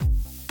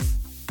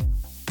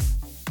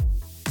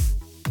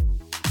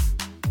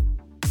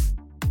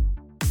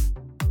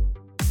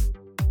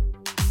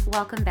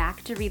Welcome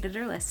back to Read It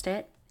or List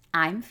It.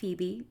 I'm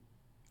Phoebe,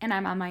 and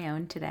I'm on my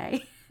own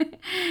today.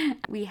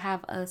 We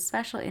have a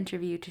special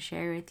interview to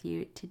share with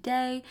you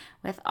today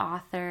with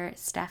author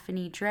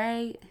Stephanie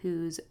Dray,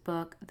 whose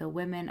book, The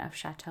Women of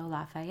Chateau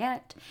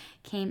Lafayette,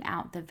 came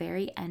out the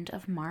very end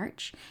of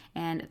March.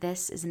 And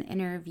this is an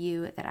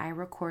interview that I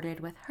recorded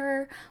with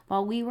her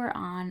while we were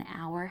on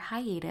our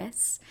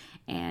hiatus,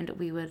 and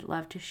we would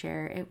love to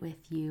share it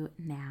with you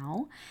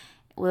now.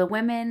 The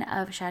Women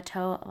of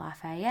Chateau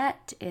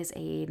Lafayette is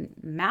a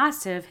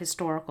massive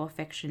historical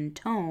fiction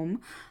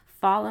tome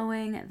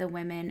following the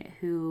women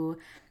who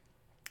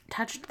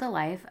touched the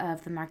life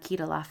of the Marquis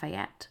de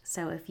Lafayette.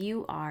 So if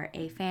you are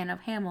a fan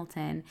of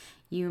Hamilton,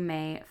 you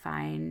may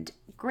find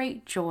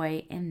great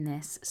joy in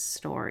this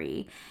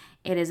story.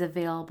 It is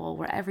available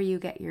wherever you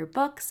get your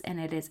books, and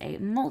it is a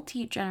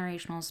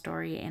multi-generational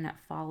story, and it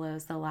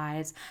follows the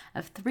lives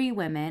of three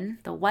women,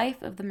 the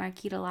wife of the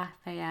Marquis de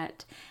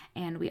Lafayette,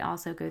 and we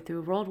also go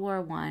through World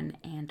War I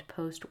and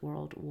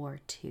post-World War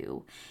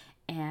II.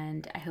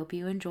 And I hope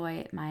you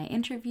enjoy my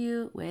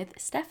interview with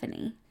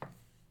Stephanie.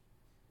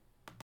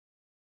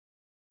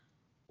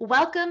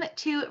 Welcome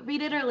to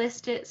Read It or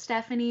List It,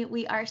 Stephanie.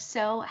 We are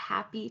so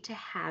happy to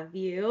have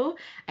you.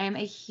 I am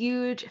a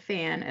huge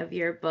fan of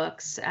your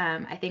books.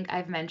 I think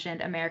I've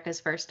mentioned America's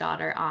First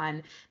Daughter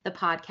on the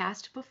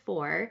podcast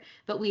before,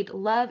 but we'd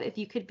love if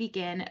you could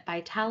begin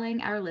by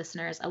telling our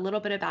listeners a little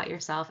bit about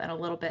yourself and a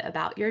little bit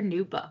about your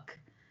new book.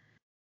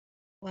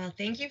 Well,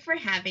 thank you for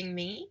having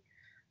me.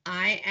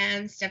 I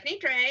am Stephanie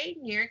Dray,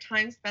 New York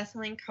Times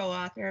bestselling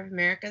co-author of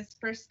America's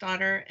First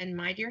Daughter and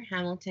My Dear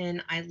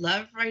Hamilton. I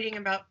love writing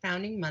about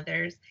founding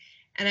mothers,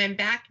 and I'm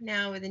back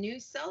now with a new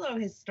solo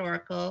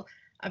historical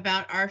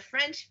about our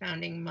French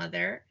founding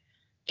mother,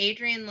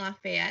 Adrienne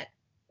Lafayette,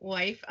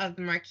 wife of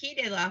the Marquis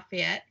de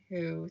Lafayette,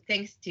 who,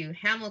 thanks to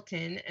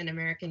Hamilton, an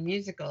American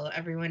musical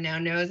everyone now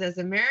knows as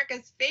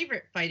America's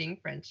favorite fighting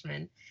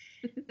Frenchman.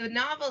 The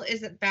novel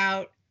is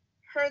about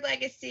her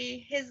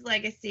legacy, his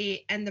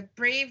legacy, and the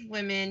brave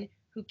women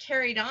who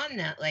carried on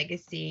that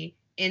legacy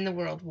in the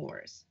world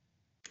wars.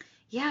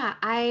 Yeah,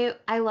 I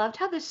loved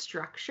how the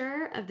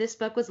structure of this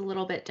book was a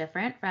little bit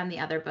different from the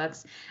other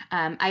books.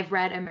 I've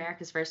read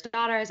America's First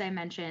Daughter, as I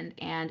mentioned,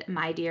 and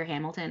My Dear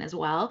Hamilton as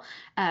well.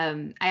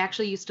 I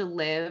actually used to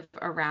live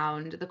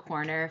around the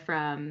corner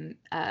from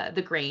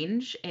the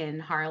Grange in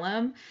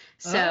Harlem,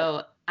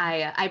 so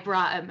I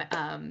brought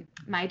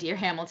My Dear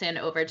Hamilton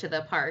over to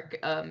the park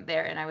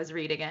there, and I was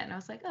reading it, and I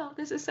was like, oh,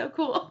 this is so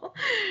cool.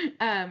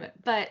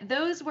 But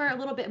those were a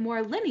little bit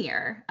more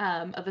linear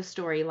of a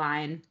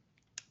storyline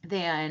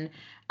than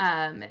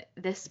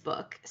this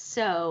book.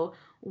 So,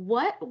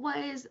 what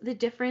was the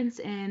difference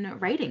in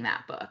writing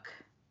that book?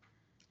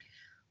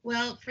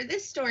 Well, for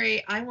this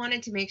story, I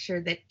wanted to make sure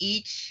that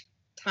each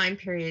time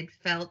period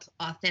felt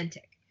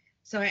authentic.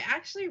 So I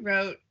actually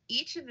wrote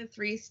each of the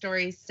three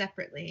stories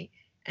separately,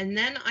 and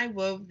then I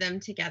wove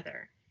them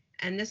together.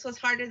 And this was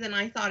harder than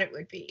I thought it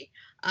would be.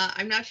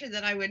 I'm not sure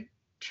that I would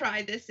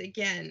try this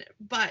again,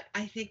 but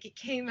I think it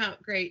came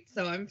out great.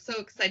 So I'm so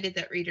excited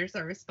that readers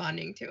are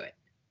responding to it.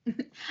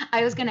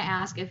 I was going to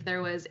ask if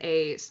there was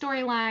a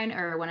storyline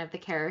or one of the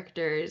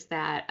characters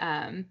that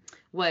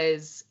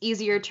was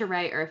easier to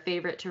write or a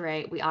favorite to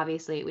write. We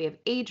have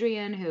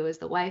Adrienne, who is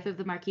the wife of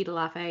the Marquis de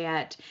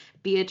Lafayette,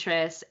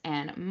 Beatrice,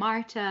 and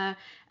Marta.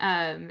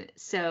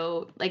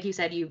 So, like you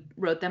said, you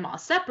wrote them all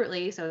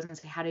separately. So I was going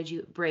to say, how did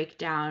you break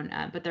down?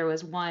 But there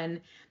was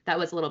one that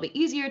was a little bit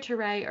easier to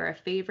write or a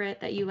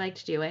favorite that you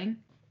liked doing.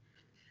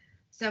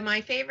 So my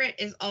favorite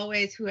is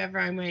always whoever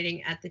I'm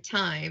writing at the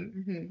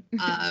time.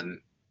 Mm-hmm.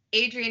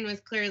 Adrienne was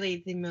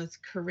clearly the most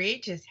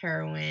courageous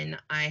heroine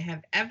I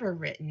have ever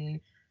written,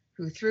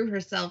 who threw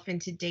herself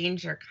into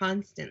danger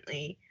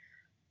constantly.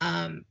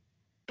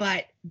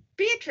 But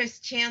Beatrice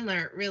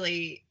Chandler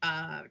really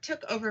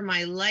took over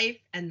my life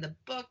and the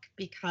book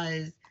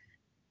because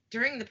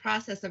during the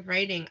process of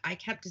writing, I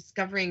kept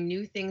discovering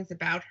new things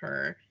about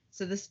her.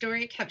 So the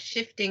story kept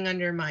shifting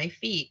under my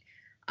feet,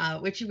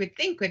 which you would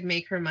think would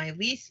make her my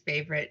least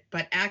favorite.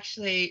 But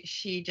actually,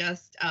 she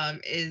just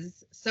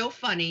is so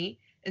funny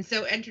and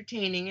so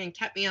entertaining and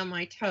kept me on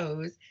my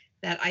toes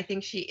that I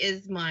think she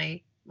is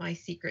my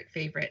secret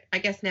favorite. I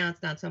guess now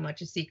it's not so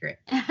much a secret.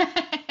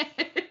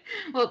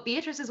 Well,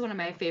 Beatrice is one of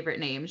my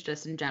favorite names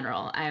just in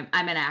general. I'm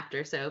an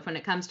actor, so when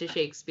it comes to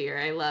Shakespeare,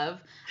 I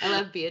love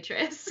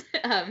Beatrice.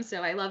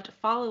 So I loved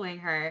following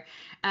her.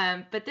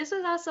 But this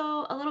was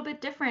also a little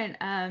bit different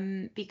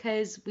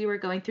because we were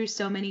going through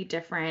so many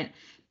different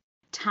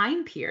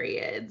time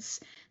periods.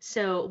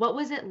 So what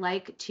was it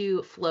like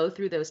to flow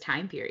through those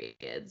time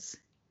periods?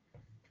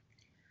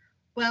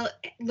 Well,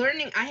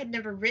 learning, I had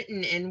never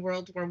written in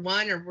World War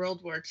I or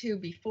World War II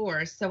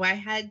before, so I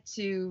had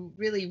to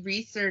really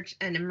research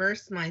and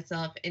immerse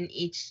myself in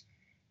each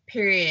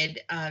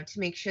period to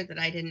make sure that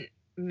I didn't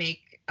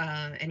make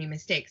any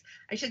mistakes.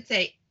 I should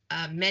say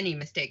many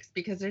mistakes,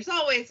 because there's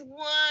always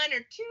one or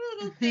two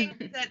little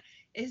things that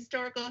a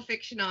historical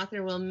fiction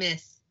author will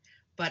miss,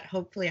 but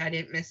hopefully I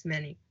didn't miss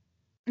many.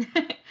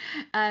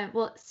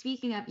 Well,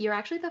 speaking of, you're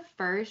actually the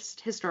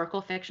first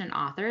historical fiction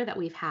author that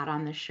we've had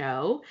on the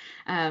show,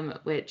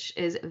 which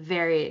is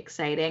very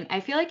exciting. I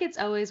feel like it's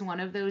always one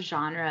of those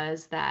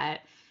genres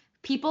that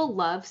people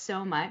love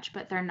so much,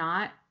 but they're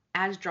not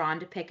as drawn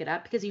to pick it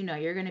up because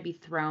you're going to be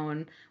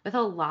thrown with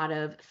a lot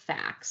of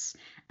facts.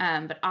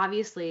 But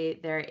obviously,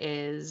 there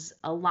is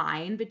a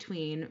line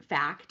between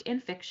fact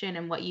and fiction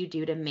and what you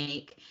do to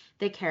make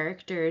the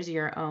characters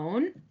your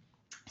own.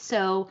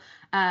 So,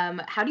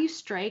 how do you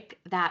strike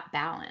that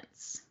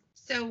balance?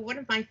 So, one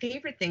of my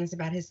favorite things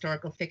about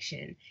historical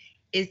fiction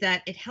is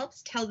that it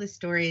helps tell the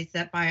stories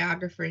that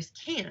biographers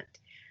can't.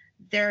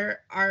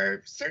 There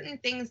are certain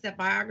things that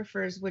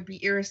biographers would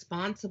be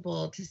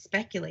irresponsible to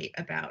speculate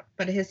about,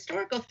 but a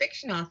historical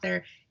fiction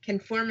author can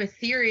form a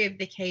theory of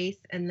the case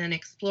and then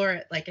explore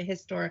it like a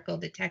historical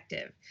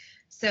detective.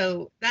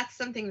 So that's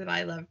something that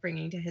I love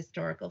bringing to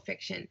historical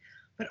fiction.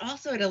 But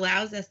also, it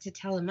allows us to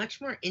tell a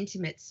much more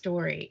intimate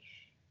story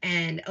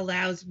and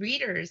allows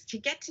readers to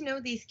get to know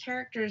these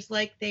characters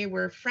like they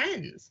were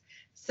friends.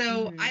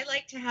 So Hmm. I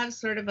like to have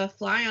sort of a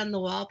fly on the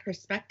wall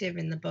perspective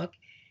in the book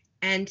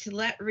and to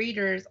let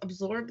readers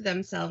absorb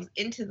themselves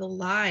into the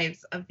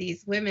lives of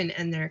these women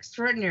and their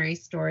extraordinary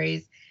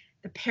stories,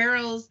 the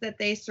perils that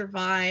they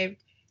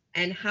survived,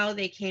 and how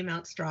they came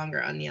out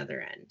stronger on the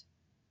other end.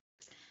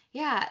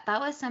 Yeah, that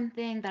was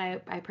something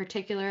that I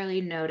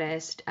particularly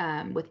noticed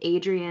with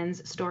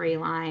Adrian's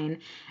storyline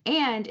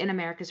and in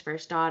America's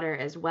First Daughter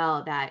as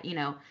well. That,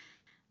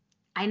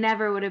 I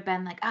never would have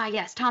been like, ah,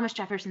 yes, Thomas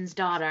Jefferson's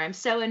daughter. I'm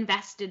so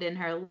invested in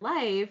her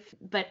life,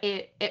 but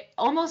it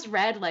almost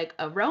read like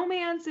a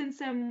romance in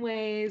some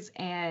ways.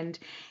 And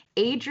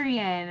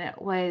Adrian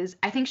was,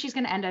 I think she's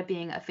going to end up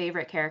being a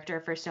favorite character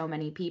for so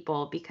many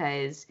people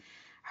because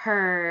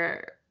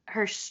her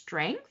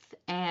strength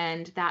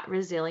and that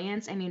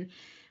resilience. I mean,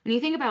 when you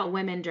think about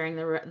women during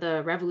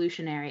the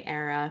Revolutionary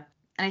era,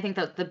 and I think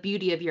that the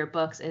beauty of your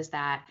books is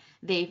that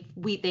they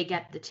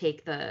get to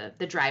take the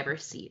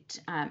driver's seat,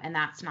 and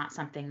that's not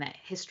something that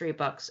history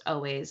books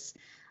always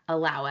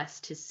allow us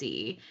to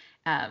see.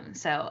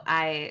 So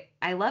I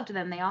loved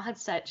them. They all had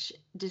such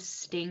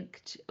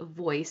distinct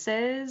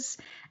voices,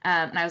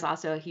 and I was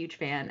also a huge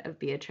fan of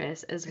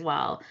Beatrice as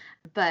well.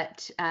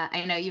 But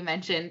I know you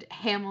mentioned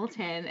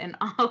Hamilton and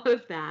all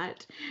of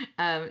that.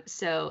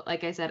 So,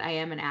 like I said, I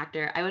am an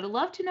actor. I would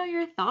love to know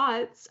your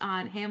thoughts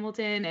on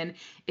Hamilton and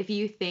if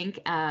you think,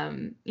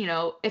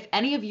 if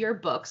any of your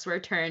books were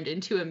turned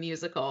into a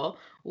musical,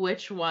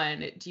 which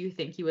one do you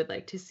think you would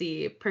like to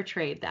see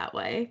portrayed that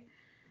way?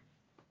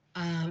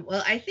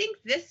 Well, I think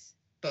this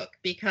book,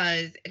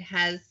 because it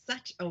has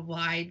such a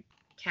wide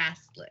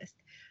cast list,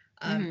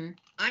 um, Hmm.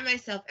 I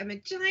myself am a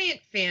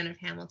giant fan of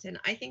Hamilton.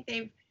 I think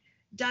they've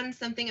done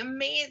something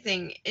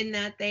amazing in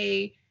that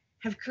they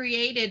have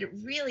created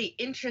really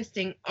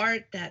interesting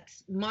art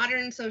that's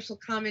modern social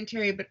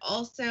commentary, but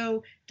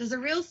also does a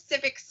real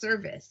civic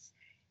service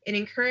in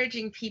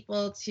encouraging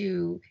people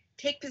to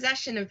take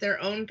possession of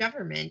their own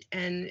government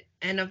and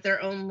of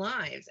their own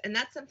lives. And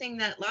that's something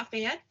that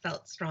Lafayette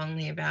felt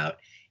strongly about.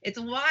 It's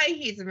why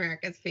he's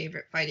America's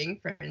favorite fighting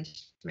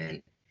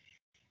Frenchman.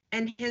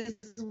 And his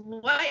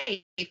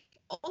wife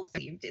also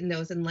believed in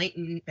those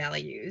enlightened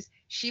values.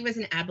 She was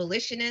an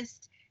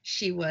abolitionist,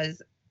 she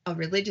was a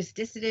religious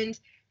dissident,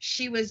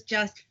 she was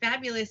just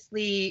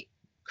fabulously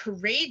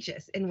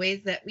courageous in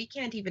ways that we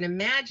can't even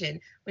imagine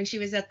when she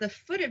was at the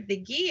foot of the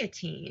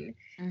guillotine.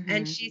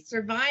 And Hmm. she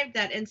survived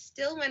that and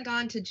still went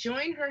on to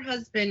join her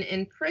husband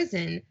in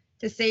prison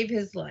to save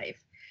his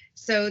life.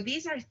 So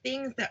these are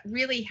things that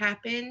really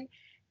happen,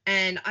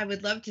 and I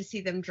would love to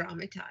see them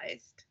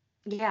dramatized.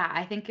 Yeah,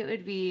 I think it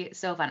would be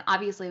so fun.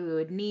 Obviously, we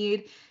would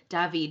need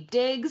Daveed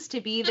Diggs to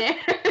be there.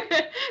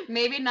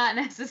 Maybe not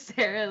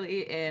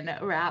necessarily in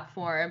rap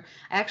form.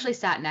 I actually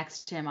sat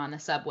next to him on the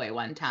subway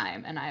one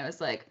time and I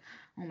was like,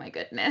 oh my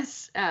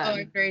goodness. Oh,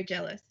 I'm very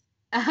jealous.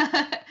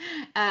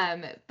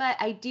 But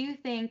I do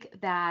think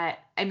that,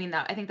 I mean,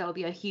 I think that will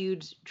be a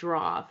huge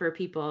draw for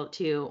people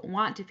to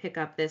want to pick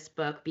up this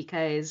book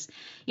because,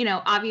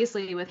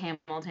 obviously with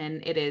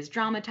Hamilton, it is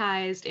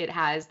dramatized, it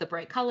has the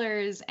bright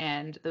colors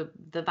and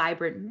the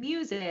vibrant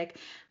music,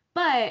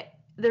 but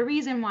the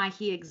reason why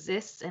he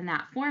exists in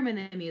that form in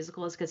the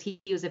musical is because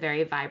he was a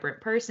very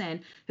vibrant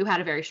person who had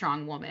a very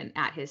strong woman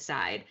at his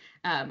side,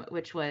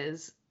 which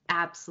was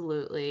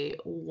absolutely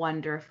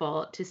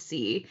wonderful to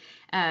see.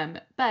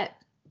 But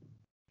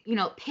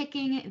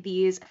picking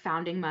these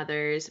founding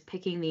mothers,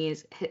 picking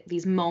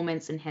these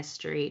moments in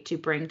history to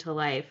bring to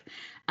life,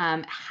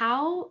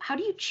 how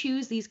do you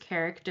choose these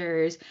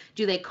characters?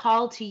 Do they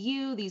call to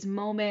you these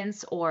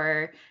moments,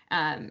 or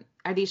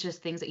are these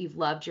just things that you've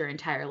loved your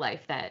entire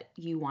life that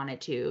you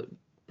wanted to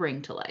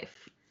bring to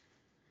life?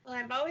 Well,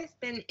 I've always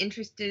been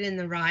interested in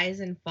the rise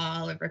and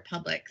fall of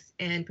republics,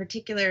 and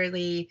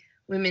particularly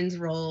women's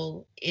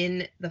role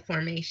in the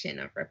formation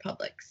of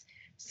republics.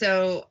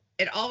 So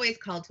it always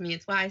called to me.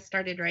 It's why I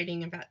started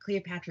writing about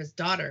Cleopatra's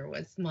Daughter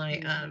was my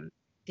Mm.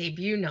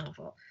 debut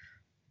novel.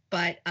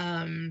 But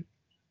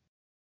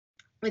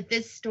with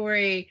this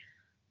story,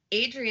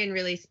 Adrienne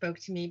really spoke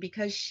to me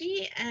because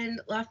she and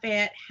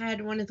Lafayette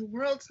had one of the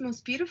world's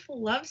most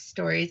beautiful love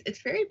stories.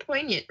 It's very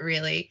poignant,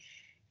 really.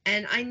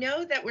 And I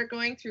know that we're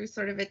going through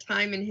sort of a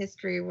time in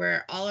history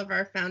where all of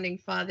our founding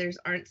fathers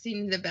aren't seen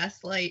in the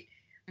best light.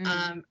 Mm.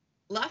 Um,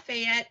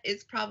 Lafayette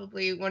is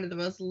probably one of the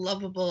most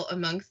lovable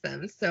amongst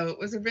them. So it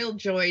was a real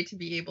joy to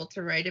be able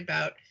to write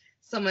about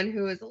someone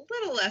who is a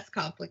little less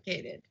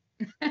complicated.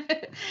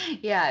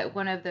 Yeah,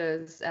 one of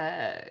those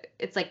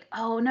it's like,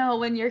 oh no,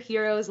 when your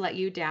heroes let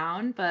you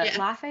down. But Yes.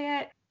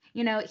 Lafayette,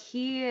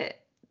 he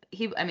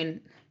I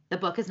mean, the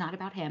book is not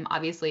about him,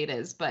 obviously it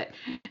is, but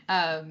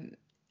um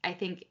I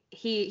think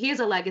he has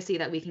a legacy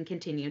that we can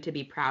continue to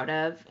be proud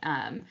of,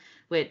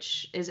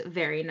 which is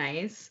very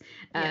nice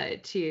Yeah.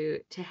 to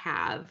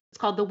have. It's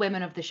called The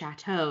Women of the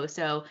Chateau.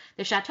 So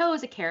the chateau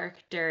is a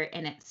character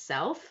in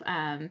itself,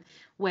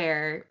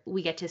 where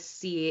we get to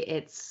see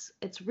its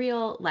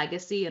real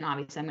legacy. And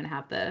obviously I'm going to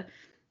have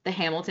the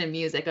Hamilton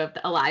music of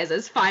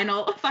Eliza's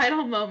final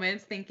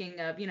moments, thinking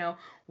of,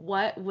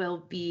 what will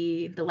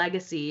be the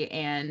legacy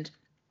and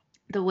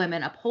the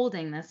women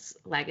upholding this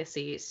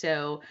legacy.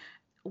 So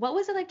what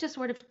was it like to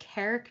sort of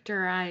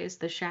characterize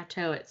the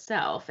chateau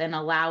itself and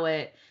allow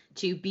it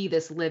to be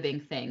this living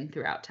thing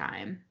throughout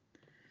time?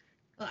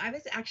 Well, I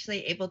was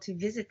actually able to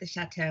visit the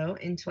chateau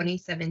in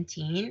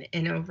 2017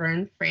 in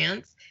Auvergne,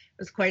 France. It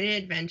was quite an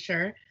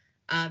adventure.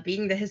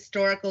 Being the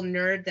historical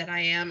nerd that I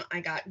am, I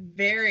got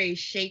very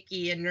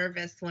shaky and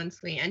nervous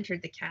once we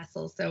entered the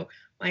castle. So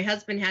my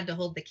husband had to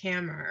hold the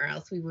camera, or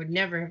else we would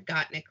never have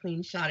gotten a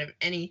clean shot of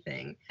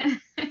anything.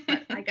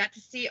 But I got to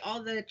see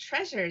all the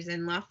treasures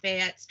in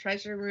Lafayette's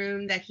treasure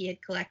room that he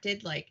had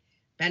collected, like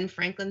Ben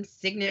Franklin's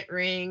signet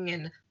ring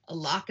and a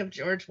lock of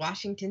George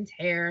Washington's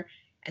hair.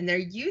 And there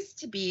used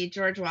to be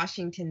George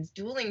Washington's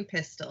dueling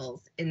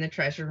pistols in the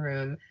treasure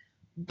room,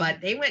 but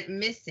they went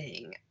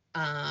missing,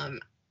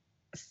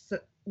 so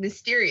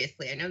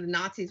mysteriously. I know the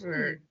Nazis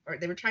Hmm. or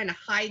they were trying to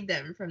hide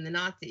them from the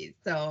Nazis.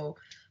 So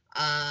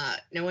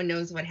no one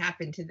knows what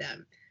happened to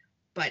them.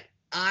 But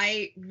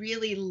I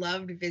really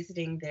loved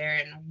visiting there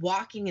and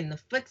walking in the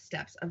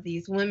footsteps of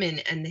these women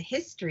and the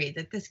history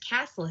that this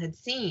castle had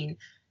seen.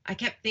 I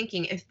kept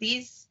thinking, if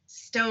these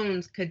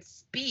stones could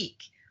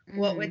speak,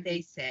 what would Hmm.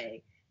 they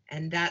say?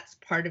 And that's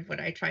part of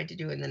what I tried to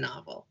do in the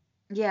novel.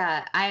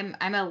 Yeah, I'm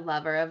a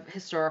lover of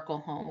historical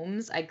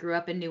homes. I grew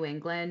up in New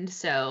England,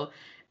 so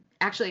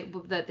actually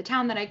the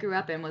town that I grew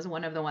up in was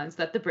one of the ones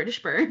that the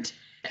British burned.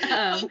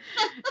 Um,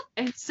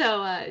 and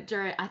so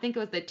during, I think it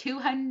was the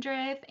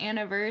 200th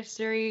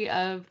anniversary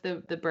of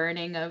the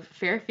burning of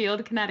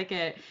Fairfield,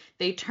 Connecticut,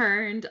 they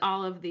turned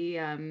all of the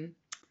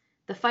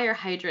fire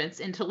hydrants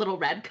into little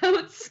red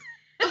coats.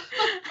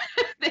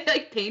 They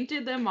like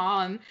painted them all,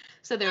 and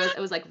so it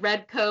was like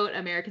red coat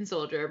American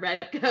soldier,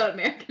 red coat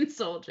American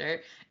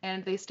soldier,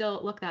 and they still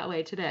look that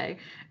way today.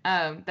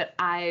 But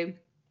I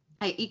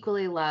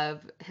equally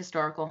love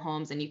historical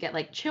homes, and you get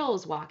like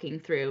chills walking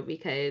through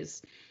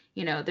because,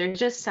 there's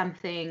just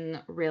something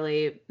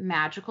really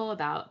magical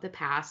about the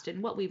past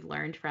and what we've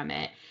learned from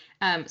it.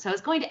 So I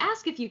was going to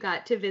ask if you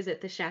got to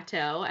visit the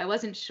chateau. I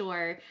wasn't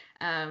sure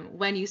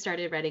when you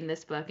started writing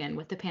this book, and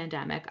with the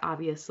pandemic,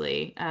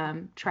 obviously,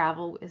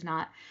 travel is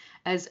not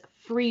as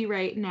free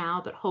right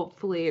now, but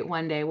hopefully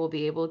one day we'll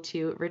be able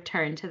to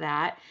return to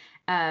that.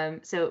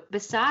 So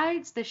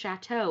besides the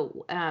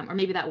chateau, or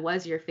maybe that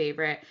was your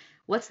favorite,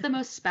 what's the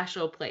most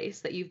special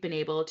place that you've been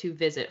able to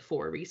visit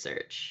for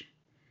research?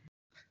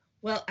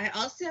 Well, I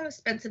also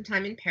spent some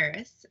time in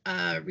Paris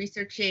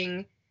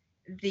researching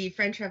the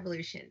French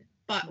Revolution.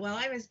 But while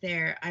I was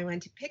there, I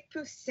went to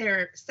Picpus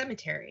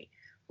Cemetery,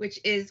 which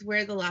is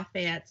where the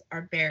Lafayettes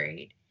are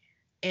buried.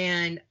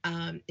 And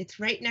it's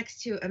right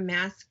next to a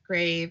mass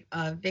grave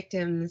of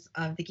victims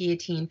of the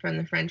guillotine from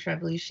the French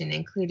Revolution,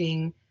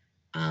 including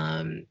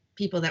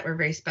people that were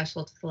very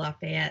special to the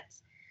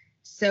Lafayettes.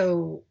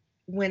 So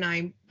when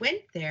I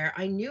went there,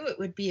 I knew it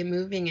would be a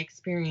moving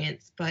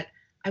experience, but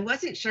I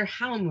wasn't sure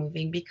how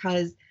moving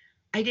because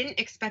I didn't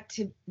expect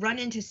to run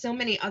into so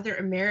many other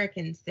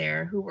Americans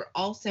there who were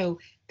also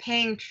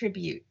paying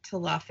tribute to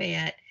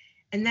Lafayette.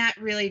 And that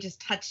really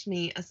just touched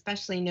me,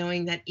 especially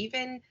knowing that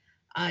even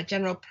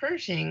General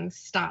Pershing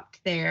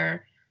stopped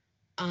there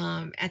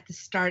at the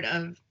start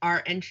of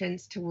our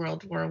entrance to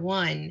World War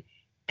I,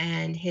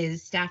 and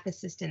his staff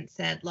assistant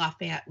said,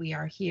 "Lafayette, we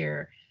are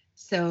here."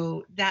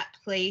 So that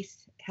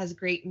place has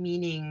great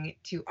meaning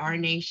to our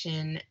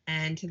nation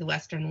and to the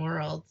Western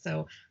world.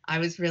 So I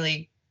was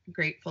really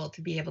grateful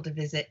to be able to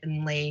visit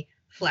and lay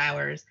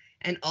flowers,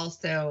 and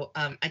also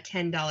a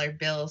 $10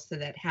 bill so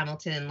that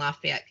Hamilton and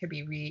Lafayette could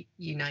be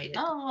reunited.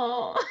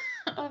 Oh,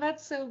 oh,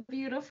 that's so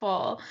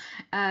beautiful.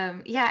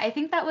 Yeah, I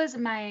think that was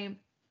my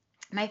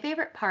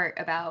favorite part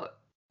about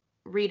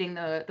reading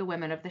the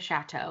Women of the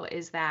Chateau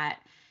is that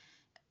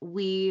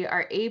we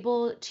are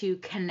able to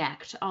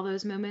connect all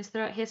those moments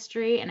throughout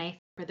history. And I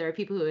think there are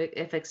people who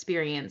have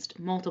experienced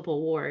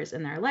multiple wars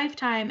in their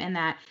lifetime, and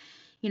that,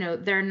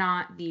 they're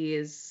not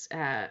these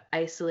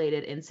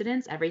isolated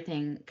incidents.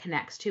 Everything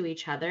connects to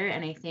each other.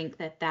 And I think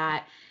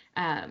that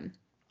um,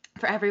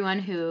 for everyone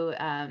who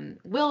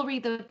will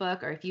read the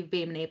book, or if you've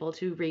been able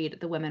to read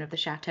The Women of the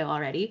Chateau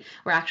already,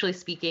 we're actually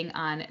speaking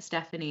on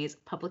Stephanie's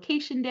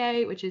publication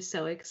day, which is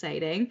so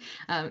exciting.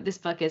 This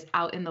book is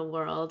out in the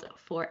world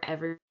for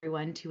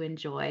everyone to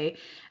enjoy.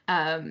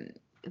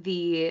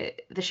 The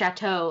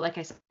chateau, like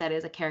I said,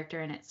 is a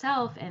character in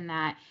itself, in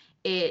that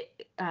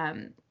it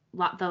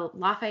the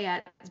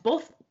Lafayette,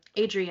 both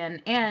Adrian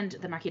and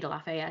the Marquis de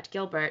Lafayette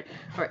Gilbert,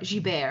 or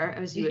Gilbert,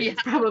 as you would Yeah.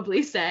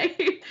 probably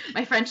say.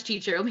 My French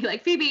teacher will be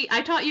like, Phoebe,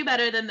 I taught you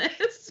better than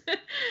this.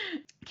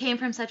 Came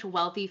from such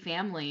wealthy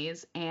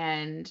families,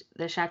 and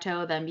the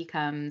chateau then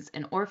becomes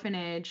an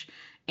orphanage.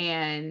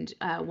 And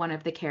one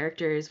of the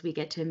characters we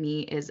get to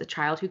meet is a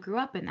child who grew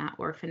up in that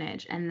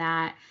orphanage, and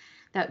that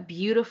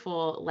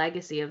beautiful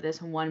legacy of this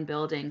one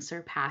building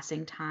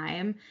surpassing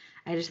time,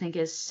 I just think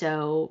is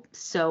so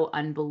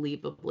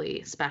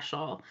unbelievably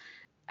special.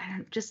 I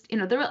don't just,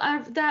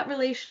 that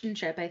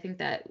relationship, I think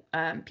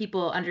that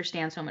people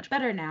understand so much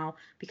better now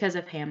because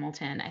of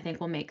Hamilton, I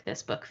think will make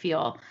this book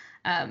feel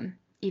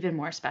even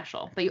more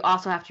special. But you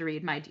also have to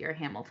read My Dear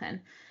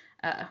Hamilton,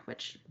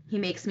 which he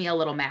makes me a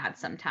little mad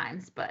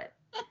sometimes, but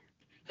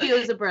he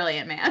was a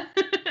brilliant man.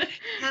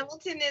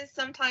 Hamilton is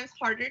sometimes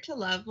harder to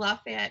love.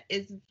 Lafayette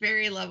is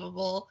very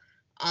lovable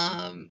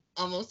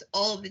almost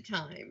all the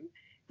time.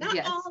 Not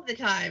Yes. all the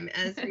time,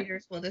 as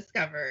readers will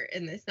discover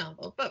in this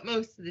novel, but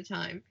most of the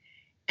time.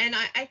 And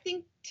I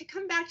think, to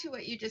come back to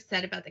what you just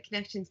said about the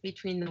connections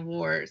between the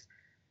wars,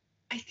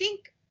 I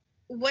think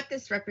what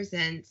this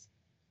represents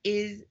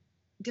is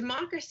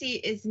democracy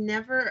is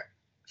never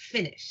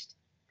finished.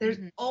 There's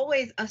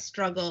always a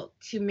struggle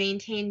to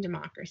maintain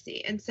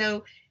democracy. And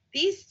so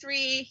these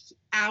 3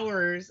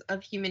 hours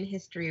of human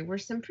history were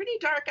some pretty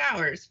dark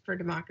hours for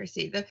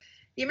democracy.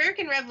 The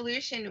American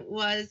Revolution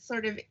was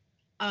sort of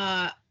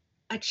a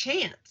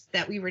chance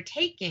that we were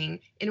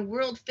taking in a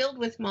world filled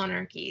with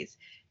monarchies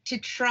to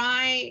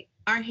try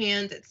our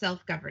hands at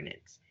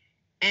self-governance.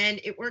 And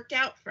it worked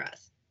out for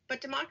us.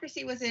 But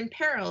democracy was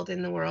imperiled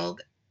in the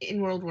world in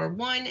World War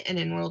I and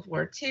in World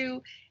War II,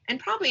 and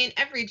probably in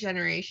every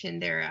generation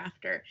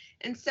thereafter.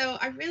 And so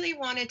I really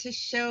wanted to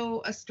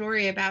show a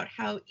story about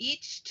how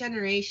each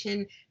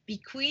generation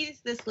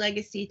bequeaths this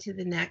legacy to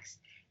the next,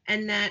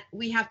 and that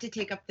we have to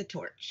take up the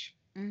torch.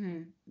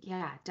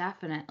 Yeah,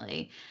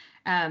 definitely.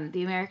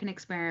 The American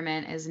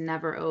experiment is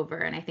never over.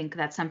 And I think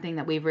that's something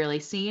that we've really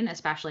seen,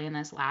 especially in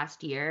this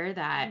last year,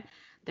 that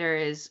there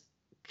is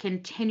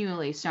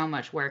continually so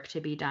much work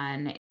to be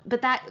done.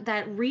 But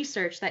that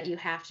research that you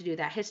have to do,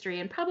 that history,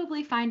 and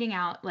probably finding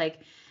out like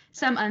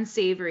some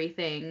unsavory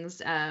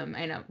things.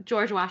 I know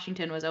George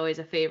Washington was always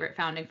a favorite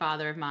founding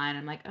father of mine.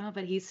 I'm like, oh,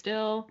 but he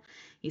still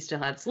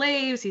had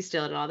slaves, he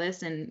still did all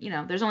this, and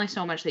there's only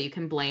so much that you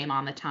can blame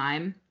on the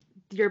time.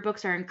 Your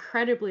books are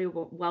incredibly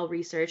well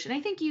researched, and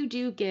I think you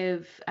do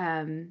give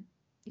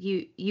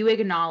you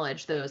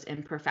acknowledge those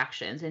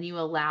imperfections, and you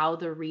allow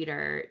the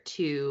reader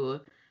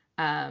to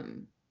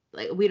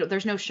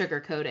there's no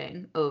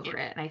sugarcoating over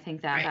it, and I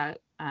think that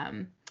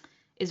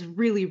is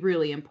really,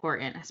 really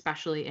important,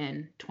 especially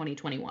in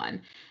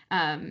 2021.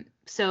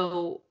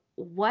 So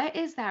what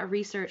is that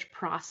research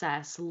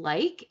process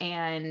like,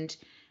 and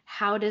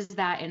how does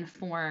that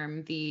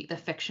inform the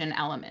fiction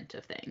element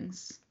of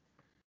things?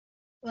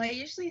 Well, I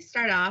usually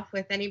start off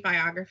with any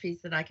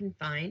biographies that I can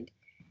find.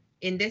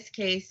 In this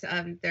case,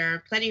 there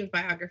are plenty of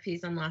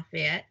biographies on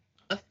Lafayette,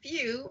 a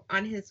few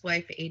on his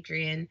wife,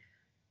 Adrian,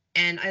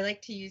 and I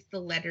like to use the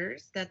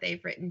letters that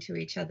they've written to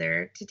each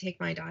other to take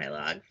my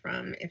dialogue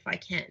from, if I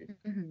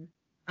can.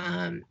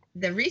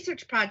 The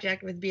research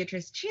project with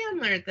Beatrice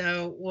Chandler,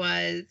 though,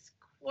 was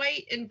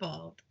quite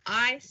involved.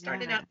 I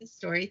started out the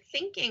story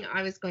thinking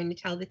I was going to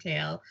tell the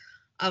tale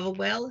of a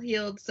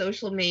well-heeled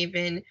social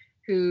maven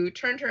who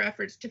turned her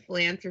efforts to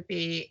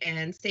philanthropy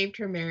and saved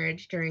her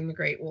marriage during the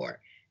Great War.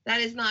 That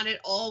is not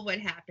at all what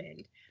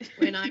happened.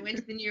 When I went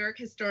to the New York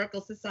Historical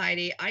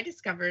Society, I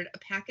discovered a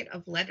packet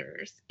of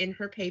letters in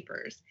her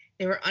papers.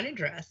 They were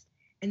unaddressed,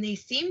 and they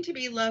seemed to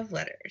be love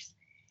letters.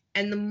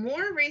 And the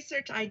more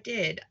research I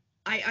did,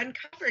 I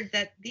uncovered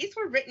that these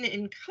were written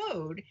in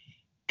code,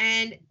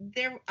 and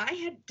I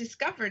had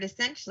discovered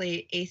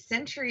essentially a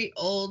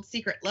century-old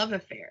secret love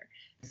affair.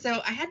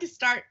 So I had to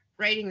start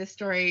writing the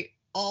story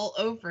all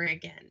over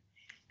again.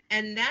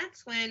 And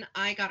that's when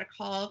I got a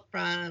call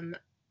from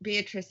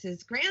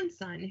Beatrice's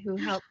grandson, who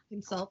helped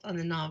consult on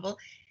the novel.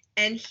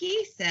 And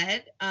he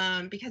said,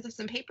 because of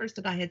some papers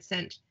that I had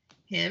sent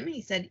him,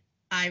 he said,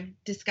 I've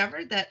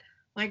discovered that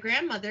my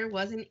grandmother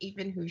wasn't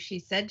even who she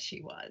said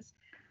she was.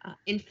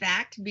 In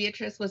fact,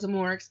 Beatrice was a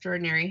more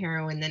extraordinary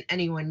heroine than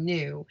anyone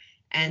knew.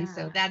 And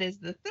so that is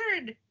the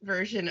third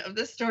version of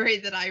the story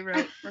that I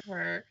wrote for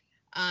her,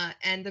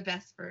 and the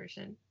best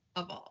version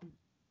of all.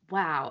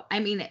 Wow. I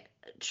mean,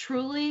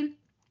 truly,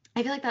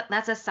 I feel like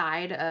that's a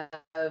side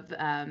of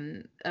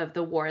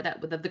the war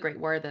of the Great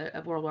War,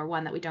 of World War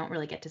One, that we don't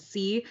really get to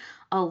see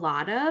a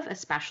lot of,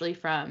 especially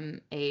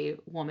from a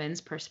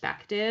woman's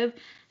perspective.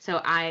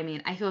 So I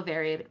mean, I feel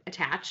very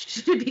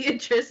attached to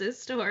Beatrice's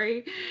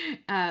story.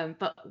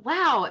 But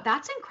wow,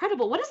 that's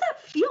incredible. What does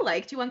that feel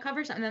like to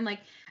uncover something? And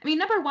like, I mean,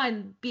 number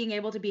one, being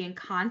able to be in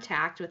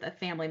contact with a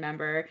family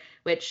member,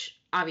 which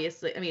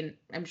obviously, I mean,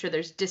 I'm sure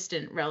there's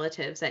distant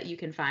relatives that you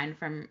can find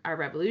from our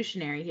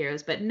revolutionary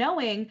heroes, but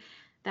knowing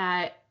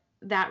that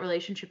that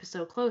relationship is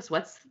so close.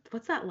 What's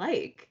that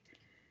like?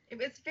 It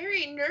was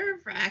very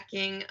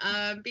nerve-wracking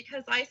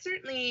because I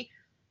certainly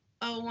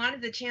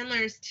wanted the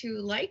Chandlers to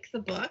like the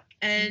book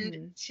and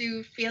Mm-hmm.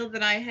 to feel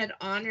that I had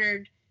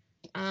honored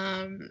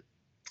um,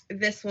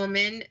 this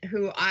woman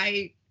who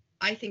I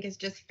think is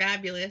just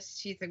fabulous.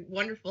 She's a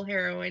wonderful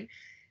heroine.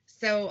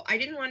 So I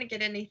didn't want to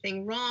get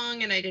anything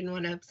wrong and I didn't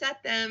want to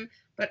upset them,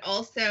 but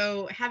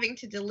also having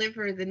to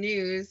deliver the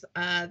news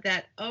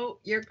that, oh,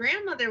 your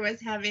grandmother was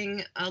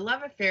having a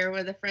love affair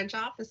with a French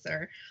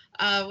officer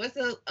was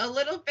a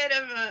little bit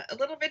of a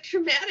little bit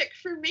traumatic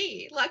for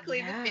me.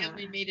 Luckily, the Yeah.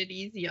 family made it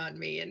easy on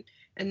me,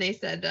 and they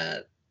said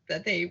that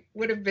they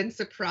would have been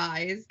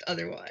surprised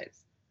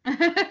otherwise.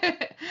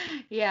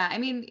 Yeah, I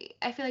mean,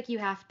 I feel like you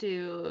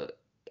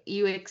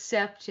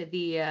accept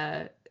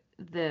the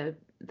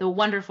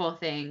wonderful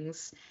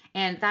things,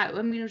 and that,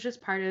 I mean, it was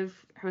just part of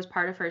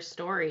her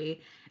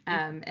story.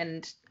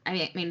 And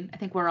I mean, I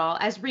think we're all,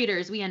 as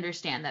readers, we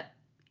understand that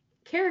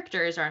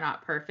characters are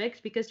not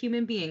perfect because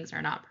human beings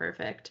are not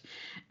perfect.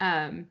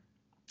 Um,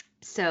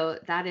 so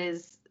that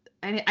is,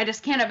 I mean, I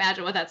just can't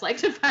imagine what that's like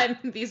to find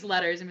these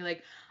letters and be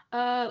like,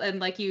 and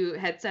like you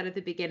had said at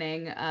the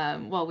beginning,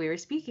 while we were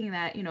speaking,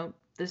 that,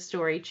 the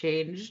story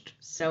changed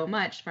so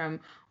much from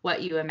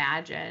what you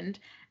imagined,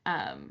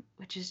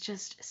 which is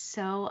just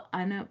so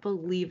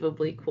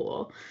unbelievably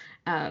cool.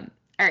 All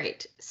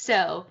right.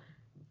 So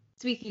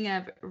speaking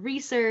of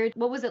research,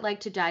 what was it like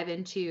to dive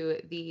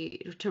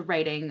to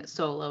writing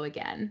solo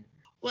again?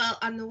 Well,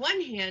 on the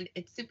one hand,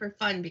 it's super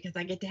fun because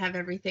I get to have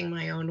everything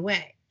my own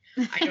way.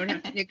 I don't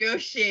have to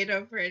negotiate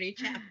over any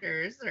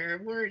chapters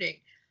or wording.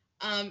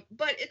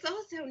 But it's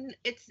also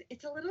it's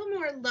a little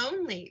more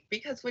lonely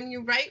because when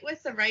you write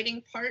with a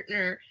writing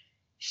partner,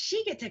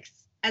 she gets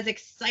as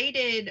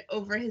excited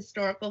over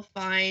historical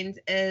finds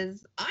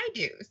as I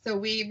do. So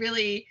we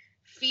really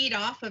feed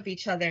off of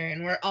each other,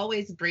 and we're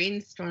always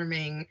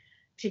brainstorming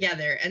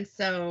together. And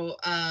so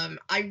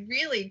I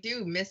really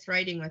do miss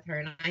writing with her,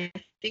 and I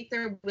think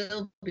there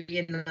will be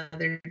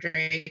another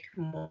Drake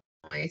Moy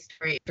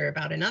story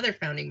about another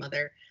founding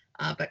mother.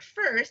 But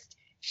first,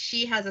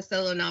 she has a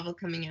solo novel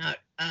coming out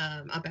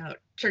about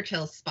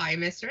Churchill's spy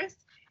mistress.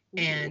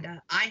 And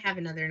I have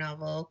another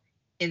novel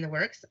in the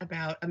works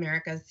about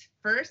America's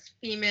first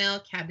female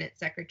cabinet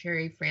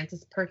secretary,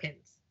 Frances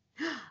Perkins.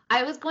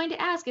 I was going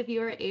to ask if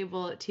you were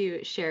able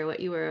to share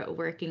what you were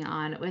working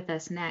on with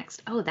us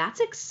next. Oh, that's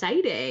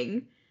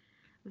exciting.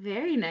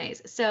 Very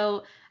nice.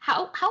 So,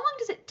 how long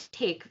does it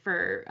take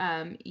for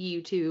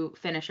you to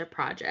finish a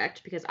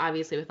project? Because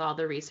obviously, with all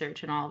the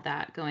research and all of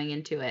that going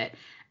into it,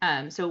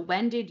 so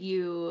when did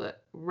you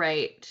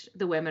write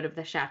The Women of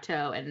the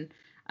Chateau, and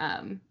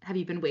have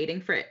you been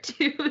waiting for it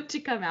to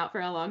come out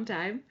for a long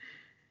time?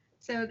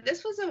 So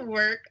this was a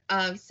work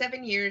of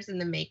 7 years in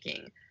the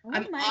making. Oh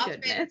I'm my often,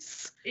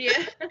 goodness. yeah,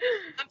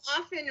 I'm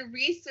often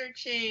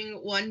researching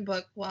one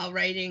book while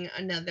writing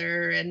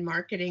another and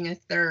marketing a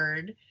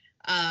third.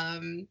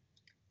 Um,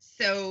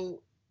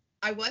 so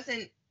I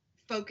wasn't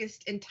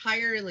focused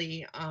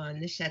entirely on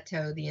the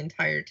chateau the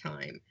entire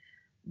time,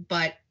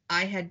 but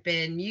I had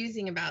been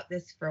musing about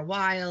this for a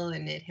while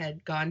and it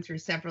had gone through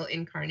several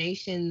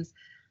incarnations.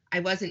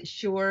 I wasn't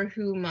sure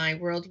who my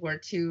World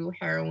War II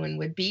heroine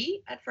would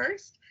be at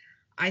first.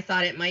 I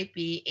thought it might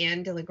be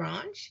Anne de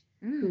Lagrange,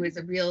 who is Mm.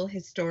 a real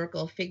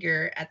historical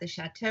figure at the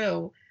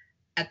chateau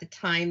at the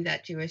time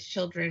that Jewish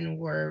children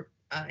were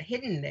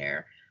hidden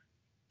there.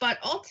 But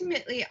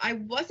ultimately, I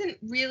wasn't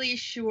really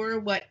sure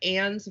what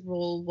Anne's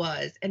role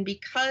was. And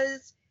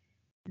because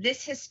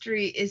this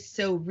history is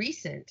so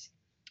recent,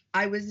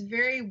 I was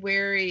very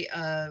wary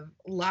of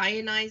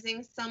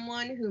lionizing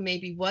someone who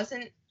maybe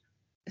wasn't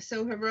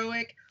so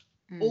heroic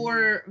Mm.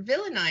 or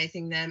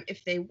villainizing them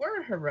if they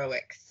were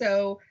heroic.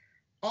 So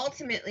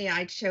ultimately,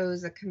 I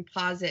chose a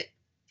composite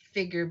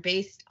figure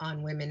based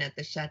on women at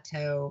the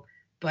chateau,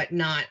 but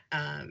not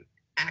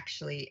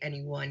actually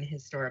any one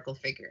historical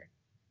figure.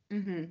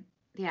 Hmm.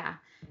 Yeah,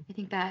 I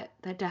think that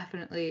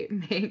definitely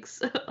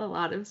makes a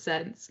lot of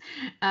sense.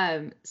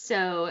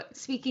 So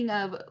speaking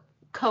of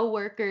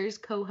co-workers,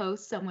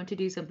 co-hosts, someone to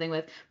do something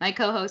with, my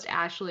co-host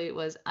Ashley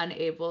was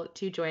unable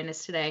to join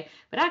us today,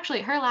 but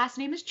actually her last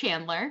name is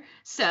Chandler.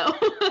 So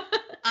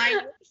I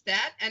noticed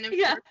that. And of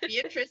yeah. course,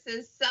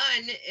 Beatrice's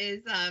son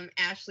is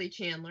Ashley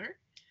Chandler.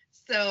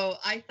 So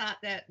I thought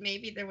that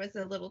maybe there was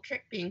a little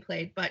trick being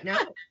played, but no,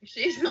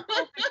 she's. All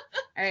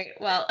right.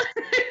 Well,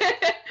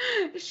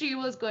 she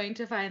was going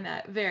to find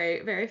that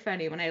very, very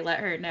funny when I let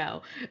her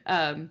know.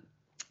 Um,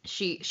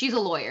 she's a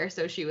lawyer,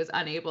 so she was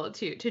unable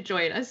to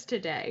join us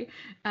today.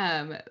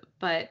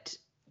 But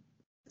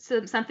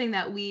something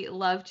that we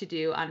love to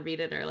do on Read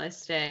It or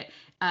List It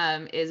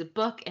is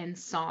book and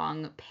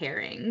song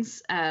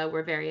pairings.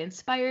 We're very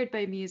inspired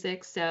by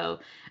music, so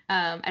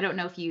I don't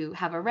know if you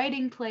have a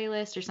writing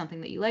playlist or something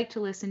that you like to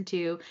listen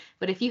to,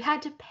 but if you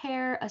had to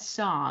pair a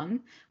song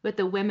with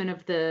the women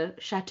of the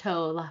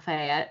Chateau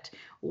Lafayette,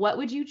 what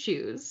would you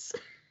choose?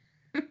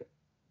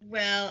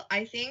 Well,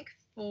 I think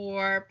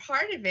for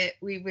part of it,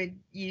 we would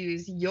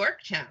use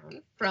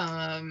Yorktown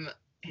from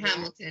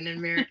Hamilton, an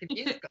American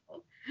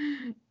Musical.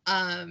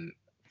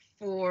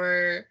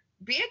 For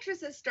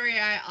Beatrice's story,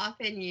 I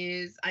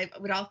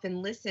would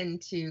often listen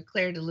to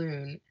Clair de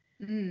Lune.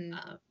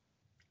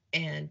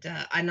 And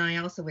I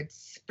also would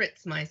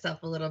spritz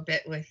myself a little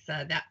bit with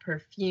that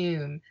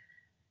perfume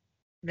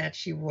that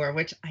she wore,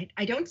 which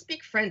I don't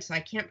speak French, so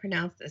I can't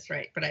pronounce this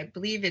right, but I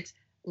believe it's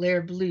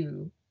L'air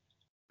Bleu.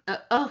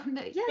 Oh,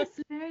 no, yes,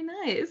 very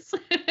nice.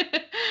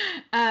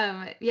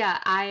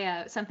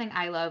 Yeah, something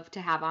I love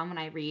to have on when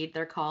I read,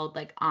 they're called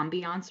like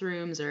ambiance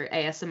rooms or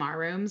ASMR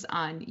rooms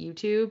on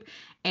YouTube.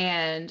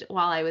 And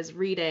while I was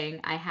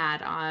reading, I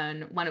had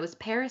on when it was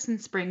Paris in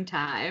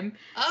springtime.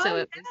 So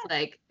it was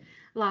like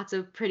lots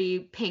of pretty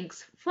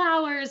pinks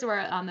flowers were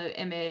on the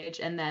image,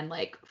 and then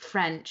like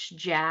French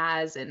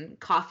jazz and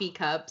coffee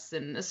cups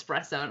and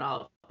espresso and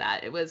all of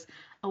that. It was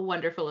a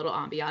wonderful little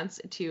ambiance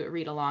to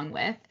read along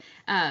with.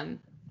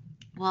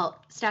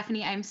 Well,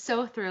 Stephanie, I'm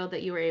so thrilled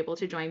that you were able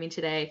to join me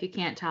today. If you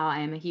can't tell, I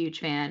am a huge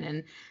fan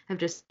and have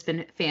just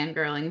been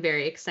fangirling,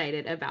 very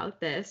excited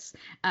about this.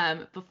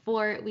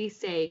 Before we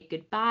say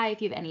goodbye,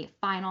 if you have any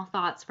final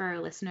thoughts for our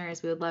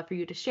listeners, we would love for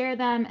you to share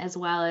them, as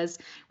well as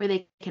where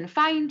they can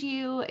find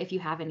you, if you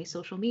have any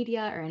social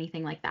media or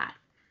anything like that.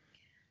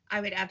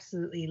 I would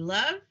absolutely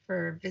love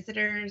for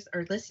visitors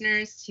or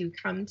listeners to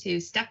come to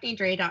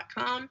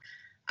stephaniedre.com.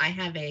 I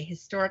have a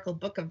historical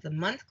book of the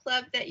month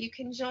club that you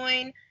can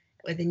join,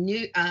 with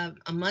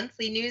a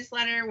monthly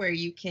newsletter where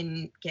you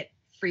can get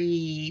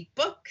free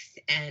books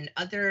and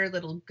other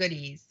little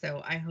goodies.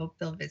 So I hope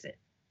they'll visit.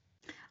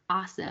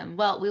 Awesome.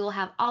 Well, we will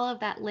have all of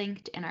that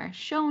linked in our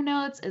show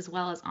notes, as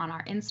well as on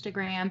our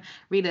Instagram,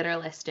 Read It or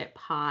List It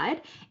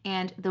Pod.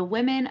 And The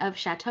Women of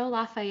Chateau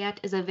Lafayette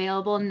is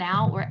available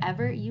now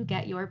wherever you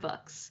get your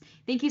books.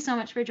 Thank you so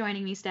much for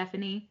joining me,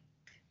 Stephanie.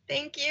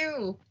 Thank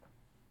you.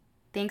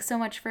 Thanks so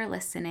much for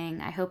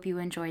listening. I hope you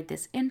enjoyed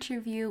this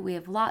interview. We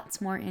have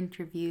lots more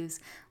interviews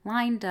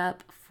lined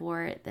up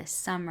for this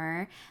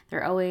summer.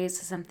 They're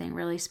always something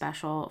really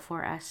special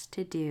for us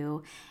to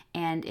do.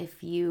 And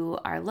if you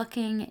are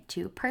looking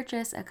to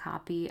purchase a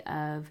copy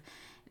of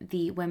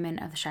The Women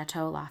of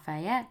Chateau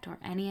Lafayette or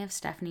any of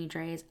Stephanie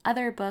Dre's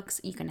other books,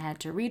 you can head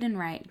to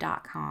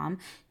readandwrite.com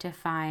to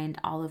find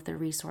all of the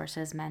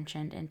resources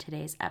mentioned in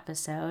today's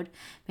episode.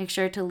 Make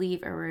sure to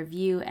leave a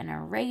review and a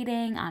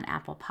rating on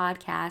Apple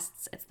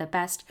Podcasts. It's the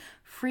best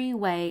free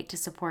way to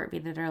support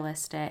Read It or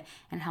List It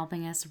and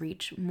helping us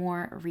reach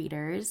more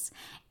readers.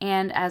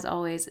 And as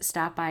always,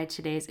 stop by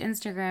today's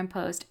Instagram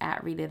post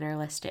at Read It or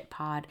List It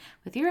Pod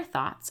with your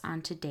thoughts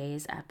on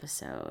today's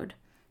episode.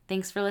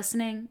 Thanks for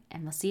listening,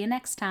 and we'll see you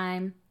next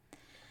time.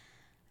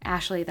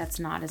 Ashley, that's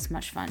not as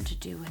much fun to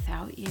do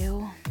without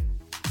you.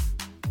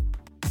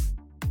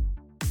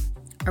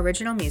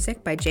 Original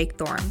music by Jake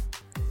Thorne.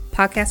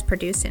 Podcast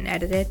produced and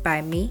edited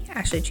by me,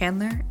 Ashley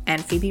Chandler,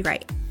 and Phoebe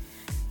Wright.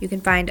 You can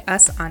find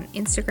us on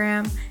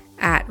Instagram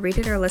at Read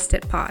It or List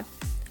It Pod.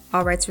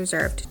 All rights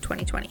reserved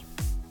 2020.